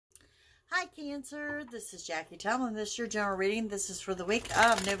Hi Cancer, this is Jackie Tomlin. This is your general reading. This is for the week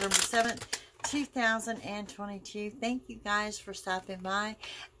of November 7th, 2022. Thank you guys for stopping by.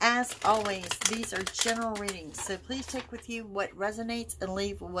 As always, these are general readings, so please take with you what resonates and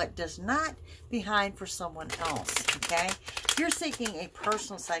leave what does not behind for someone else, okay? If you're seeking a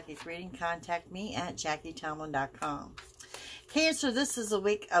personal psychic reading, contact me at JackieTomlin.com. Cancer, this is a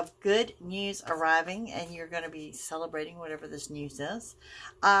week of good news arriving, and you're going to be celebrating whatever this news is.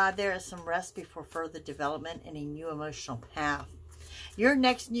 There is some rest before further development in a new emotional path. Your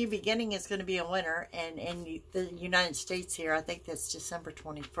next new beginning is going to be in winter, and in the United States here, I think that's December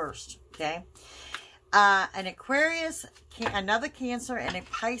 21st, okay? An Aquarius, another Cancer, and a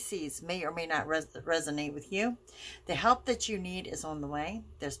Pisces may or may not resonate with you. The help that you need is on the way.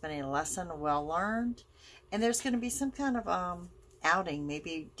 There's been a lesson well learned. And there's going to be some kind of outing,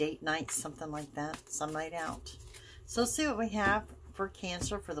 maybe date night, something like that, some night out. So let's see what we have for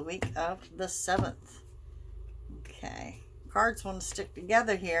Cancer for the week of the 7th. Okay, cards want to stick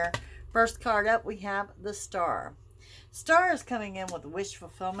together here. First card up, we have the Star. Star is coming in with wish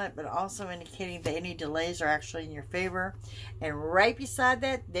fulfillment, but also indicating that any delays are actually in your favor. And right beside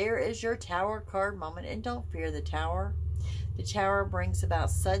that, there is your Tower card moment. And don't fear the Tower. The Tower brings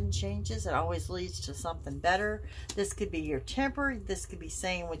about sudden changes. It always leads to something better. This could be your temper. This could be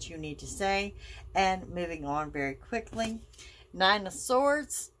saying what you need to say and moving on very quickly. Nine of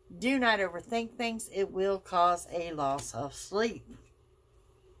Swords. Do not overthink things. It will cause a loss of sleep.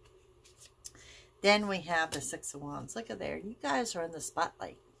 Then we have the Six of Wands. Look at there. You guys are in the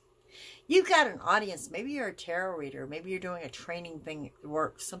spotlight. You've got an audience. Maybe you're a tarot reader. Maybe you're doing a training thing at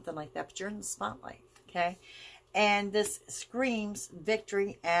work, something like that. But you're in the spotlight, okay? And this screams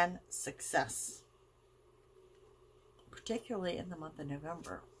victory and success, particularly in the month of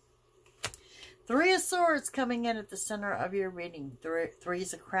November. Three of Swords coming in at the center of your reading. Three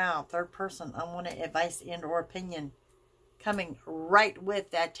is a crowd, third person, unwanted advice and or opinion coming right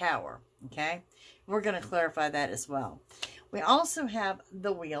with that Tower, okay? We're going to clarify that as well. We also have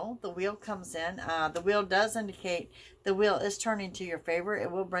the Wheel. The Wheel comes in. The Wheel does indicate the Wheel is turning to your favor. It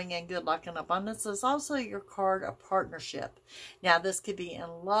will bring in good luck and abundance. It's also your card of partnership. Now, this could be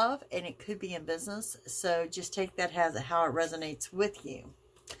in love and it could be in business. So just take that as how it resonates with you.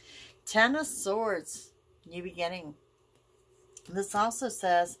 Ten of Swords, new beginning. This also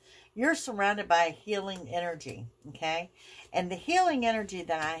says you're surrounded by a healing energy, okay? And the healing energy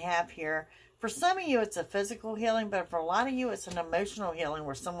that I have here, for some of you, it's a physical healing, but for a lot of you, it's an emotional healing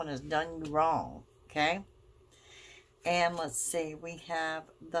where someone has done you wrong, okay? And let's see, we have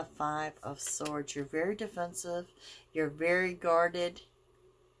the Five of Swords. You're very defensive. You're very guarded.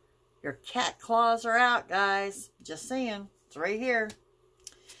 Your cat claws are out, guys. Just saying. It's right here.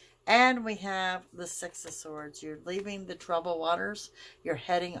 And we have the Six of Swords. You're leaving the troubled waters. You're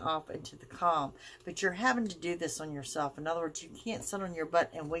heading off into the calm. But you're having to do this on yourself. In other words, you can't sit on your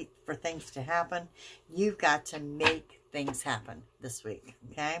butt and wait for things to happen. You've got to make things happen this week.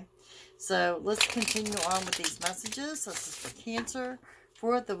 Okay? So let's continue on with these messages. This is for Cancer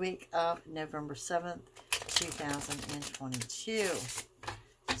for the week of November 7th, 2022.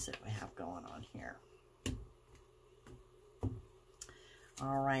 Let's see what we have going on here.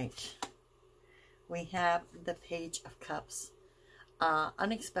 All right, we have the Page of Cups.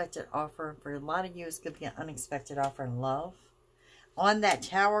 Unexpected offer. For a lot of you, it's going to be an unexpected offer in love. On that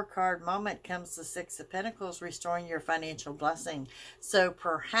Tower card moment comes the Six of Pentacles, restoring your financial blessing. So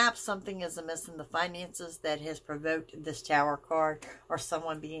perhaps something is amiss in the finances that has provoked this Tower card or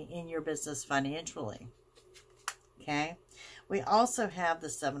someone being in your business financially. Okay. We also have the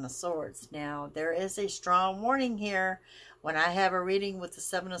Seven of Swords. Now, there is a strong warning here. When I have a reading with the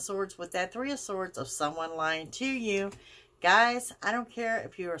Seven of Swords, with that Three of Swords of someone lying to you, guys, I don't care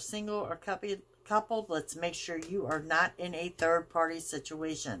if you are single or coupled, let's make sure you are not in a third-party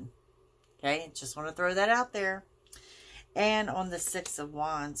situation. Okay, just want to throw that out there. And on the Six of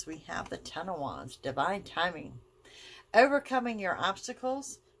Wands, we have the Ten of Wands, divine timing. Overcoming your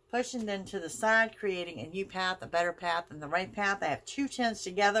obstacles, pushing them to the side, creating a new path, a better path, and the right path. I have two tens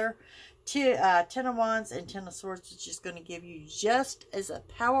together. Ten of Wands and Ten of Swords, which is going to give you just as a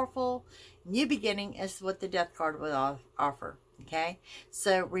powerful new beginning as what the Death card would offer. Okay?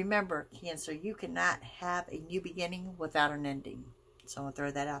 So remember, Cancer, you cannot have a new beginning without an ending. So I'm going to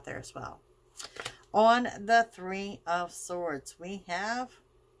throw that out there as well. On the Three of Swords, we have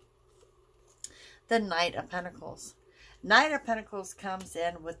the Knight of Pentacles. Knight of Pentacles comes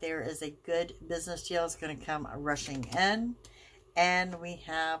in with there is a good business deal. It's going to come rushing in. And we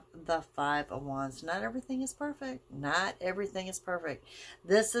have the Five of Wands. Not everything is perfect. Not everything is perfect.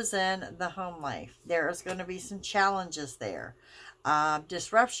 This is in the home life. There is going to be some challenges there.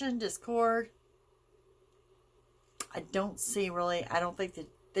 Disruption, discord. I don't see really, I don't think that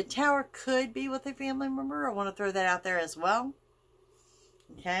the Tower could be with a family member. I want to throw that out there as well.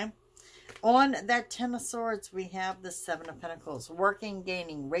 Okay. On that Ten of Swords, we have the Seven of Pentacles. Working,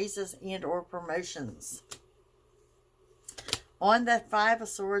 gaining, raises, and or promotions. On that Five of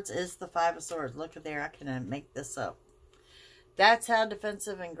Swords is the Five of Swords. Look at there. I cannot make this up. That's how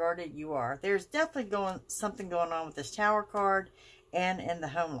defensive and guarded you are. There's definitely something going on with this Tower card and in the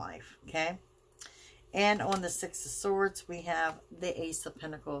home life. Okay. And on the Six of Swords, we have the Ace of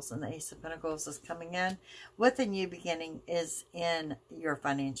Pentacles. And the Ace of Pentacles is coming in with a new beginning is in your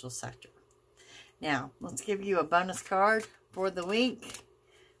financial sector. Now, let's give you a bonus card for the week.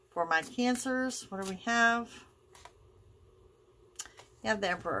 For my Cancers, what do we have? You have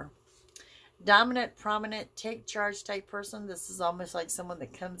the Emperor. Dominant, prominent, take charge type person. This is almost like someone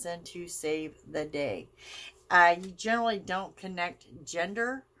that comes in to save the day. You generally don't connect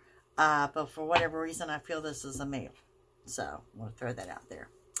gender, but for whatever reason, I feel this is a male. So, I'm going to throw that out there.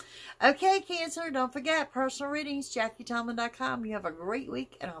 Okay, Cancer, don't forget, personal readings, JackieTomlin.com. You have a great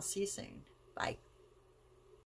week, and I'll see you soon. Bye.